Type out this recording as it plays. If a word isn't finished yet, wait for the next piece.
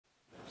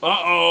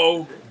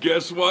Uh-oh,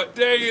 guess what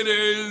day it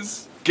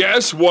is?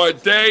 Guess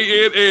what day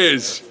it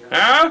is?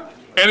 Huh?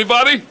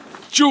 Anybody?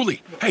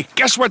 Julie, hey,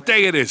 guess what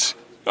day it is?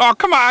 Oh,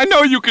 come on, I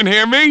know you can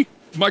hear me.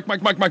 Mike.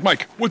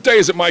 What day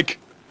is it, Mike?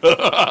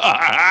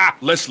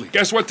 Leslie,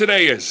 guess what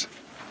today is?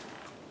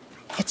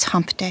 It's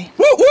hump day.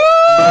 Karen,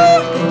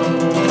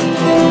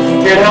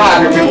 how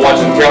happy are people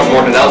watching the Carrollton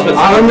morning announcements?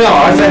 I don't know.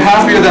 I say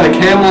happier than a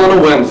camel on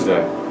a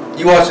Wednesday.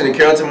 You watching the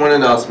Carrollton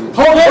morning announcements?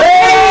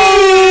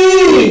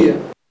 Hey!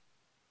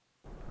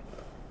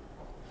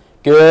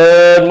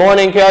 Good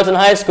morning, Carrollton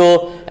High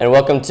School, and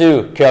welcome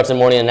to Carrollton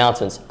Morning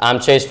Announcements. I'm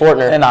Chase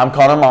Fortner. And I'm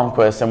Connor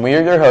Monquist, and we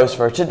are your hosts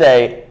for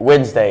today,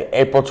 Wednesday,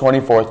 April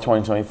 24th,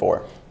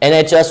 2024.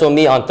 NHS will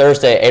meet on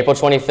Thursday, April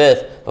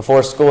 25th,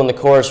 before school in the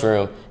chorus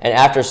room and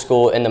after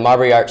school in the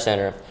Marbury Arts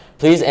Center.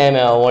 Please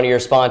email one of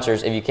your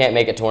sponsors if you can't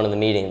make it to one of the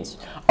meetings.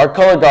 Our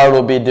color guard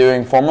will be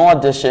doing formal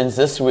auditions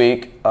this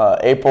week,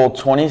 April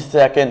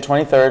 22nd,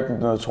 23rd,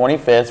 and the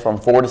 25th from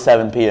 4 to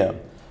 7 p.m.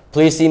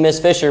 Please see Ms.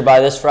 Fisher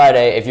by this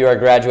Friday if you are a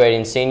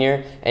graduating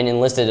senior and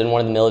enlisted in one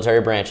of the military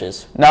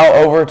branches. Now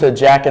over to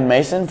Jack and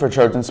Mason for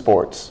Trojan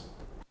Sports.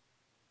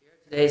 Here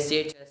are today's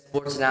CHS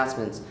sports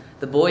announcements.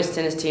 The boys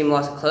tennis team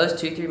lost a close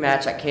 2-3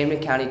 match at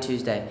Camden County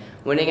Tuesday.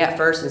 Winning at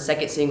first and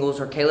second singles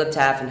were Caleb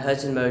Taft and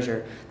Hudson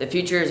Mosier. The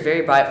future is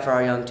very bright for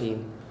our young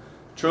team.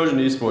 Trojan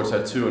Esports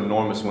had two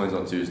enormous wins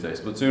on Tuesday.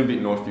 Splatoon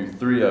beat Northview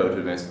 3-0 to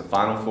advance to the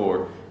Final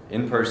Four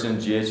in-person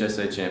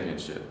GHSA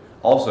Championship.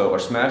 Also, our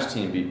Smash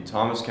team beat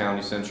Thomas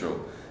County Central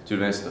to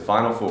advance to the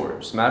Final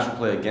Four. Smash will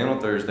play again on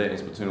Thursday, and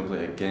Splatoon will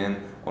play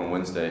again on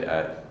Wednesday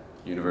at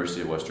University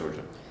of West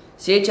Georgia.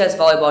 CHS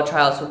volleyball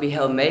tryouts will be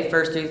held May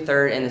 1st through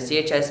 3rd in the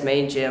CHS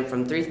main gym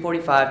from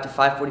 3:45 to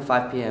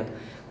 5:45 p.m.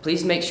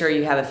 Please make sure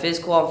you have a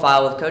physical on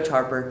file with Coach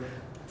Harper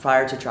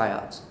prior to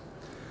tryouts.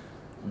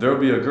 There will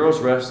be a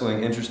girls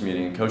wrestling interest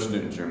meeting in Coach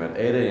Newton's room at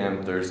 8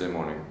 a.m. Thursday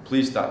morning.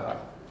 Please stop by.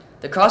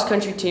 The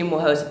cross-country team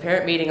will host a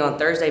parent meeting on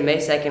Thursday, May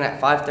 2nd at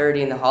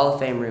 5:30 in the Hall of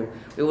Fame room.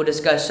 We will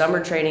discuss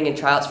summer training and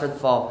tryouts for the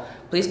fall.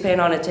 Please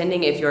plan on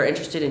attending if you are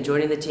interested in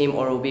joining the team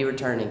or will be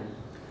returning.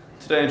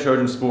 Today in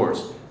Trojan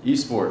Sports,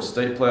 Esports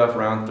State Playoff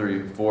Round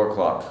 3, 4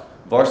 o'clock.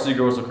 Varsity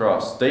Girls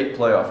Lacrosse State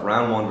Playoff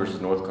Round 1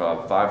 versus North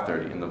Cobb,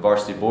 5:30. And the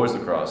Varsity Boys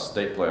Lacrosse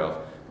State Playoff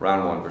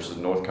Round 1 versus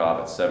North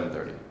Cobb at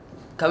 7:30.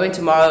 Coming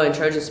tomorrow in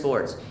Trojan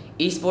Sports,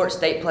 Esports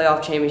State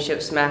Playoff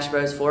Championship Smash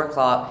Bros, 4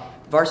 o'clock.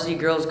 Varsity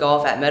Girls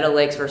Golf at Meadow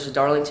Lakes versus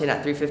Darlington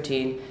at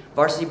 3:15.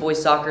 Varsity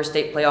Boys Soccer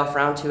State Playoff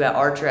Round 2 at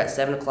Archer at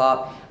 7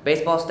 o'clock.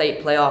 Baseball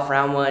State Playoff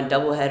Round 1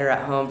 doubleheader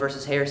at home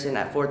versus Harrison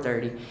at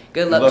 4:30.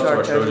 Good luck to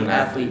our Trojan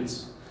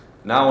athletes.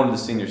 Now on to the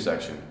senior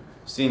section.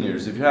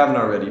 Seniors, if you haven't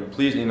already,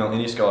 please email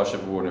any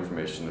scholarship award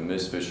information to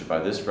Ms. Fisher by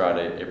this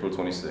Friday, April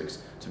 26th,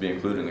 to be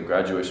included in the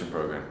graduation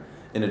program.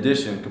 In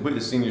addition, complete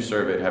the senior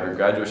survey to have your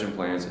graduation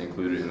plans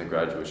included in the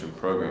graduation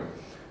program.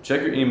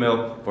 Check your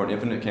email for an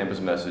Infinite Campus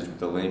message with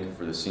the link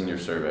for the senior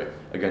survey.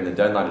 Again, the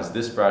deadline is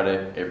this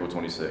Friday, April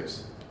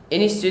 26th.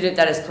 Any student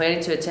that is planning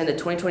to attend the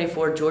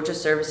 2024 Georgia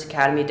Service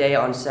Academy Day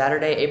on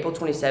Saturday, April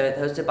 27th,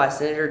 hosted by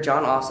Senator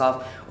John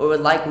Ossoff, or would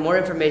like more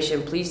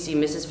information, please see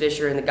Mrs.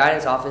 Fisher in the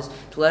guidance office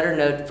to let her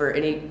know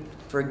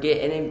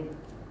get any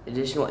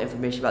additional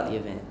information about the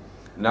event.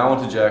 Now on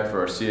to Jack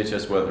for our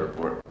CHS weather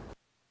report.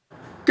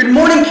 Good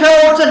morning,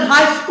 Carrollton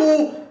High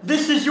School.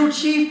 This is your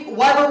Chief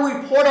Weather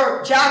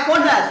Reporter, Jack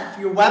Wonders,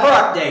 for your weather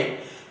update.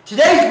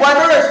 Today's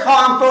weather is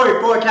calling for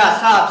a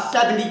forecast high of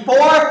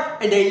 74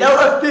 and a low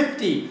of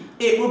 50.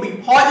 It will be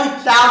partly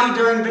cloudy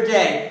during the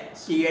day.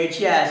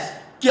 CHS,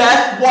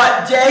 guess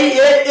what day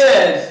it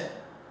is?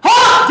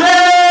 Hot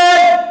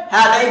Day!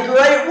 Have a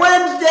great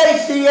Wednesday,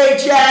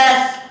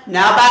 CHS.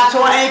 Now back to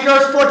our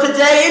anchors for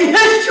Today in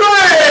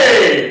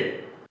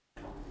History.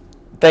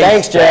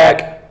 Thanks,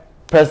 Jack.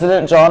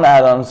 President John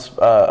Adams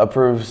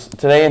approves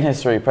Today in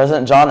History.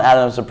 President John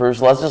Adams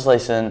approves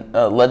legislation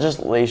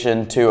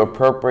to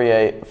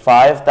appropriate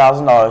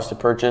 $5,000 to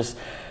purchase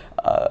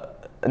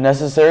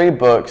necessary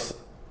books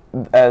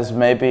as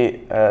may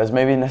be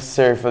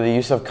necessary for the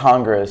use of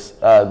Congress,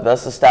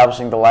 thus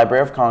establishing the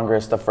Library of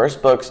Congress. The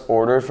first books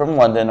ordered from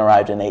London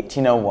arrived in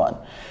 1801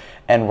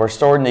 and were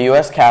stored in the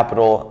U.S.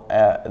 Capitol,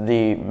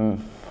 the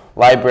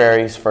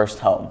library's first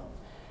home.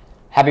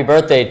 Happy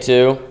birthday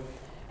to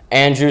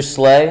Andrew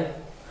Slay,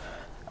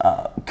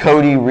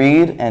 Cody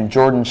Reed, and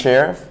Jordan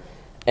Sheriff.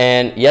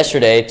 And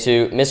yesterday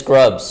to Miss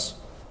Grubbs.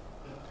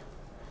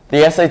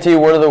 The SAT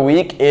word of the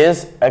week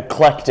is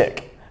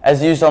eclectic,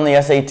 as used on the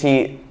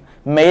SAT,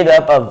 made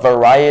up of a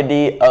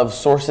variety of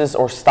sources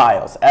or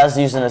styles. As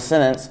used in a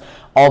sentence,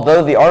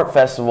 although the art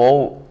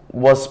festival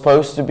was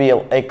supposed to be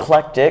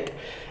eclectic,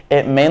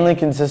 it mainly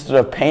consisted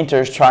of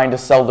painters trying to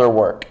sell their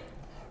work.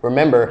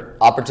 Remember,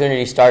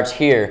 opportunity starts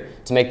here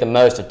to make the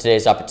most of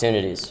today's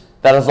opportunities.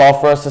 That is all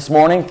for us this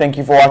morning. Thank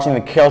you for watching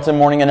the Carrollton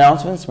Morning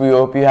Announcements. We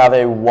hope you have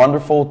a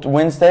wonderful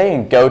Wednesday,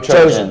 and go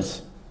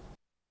Trojans!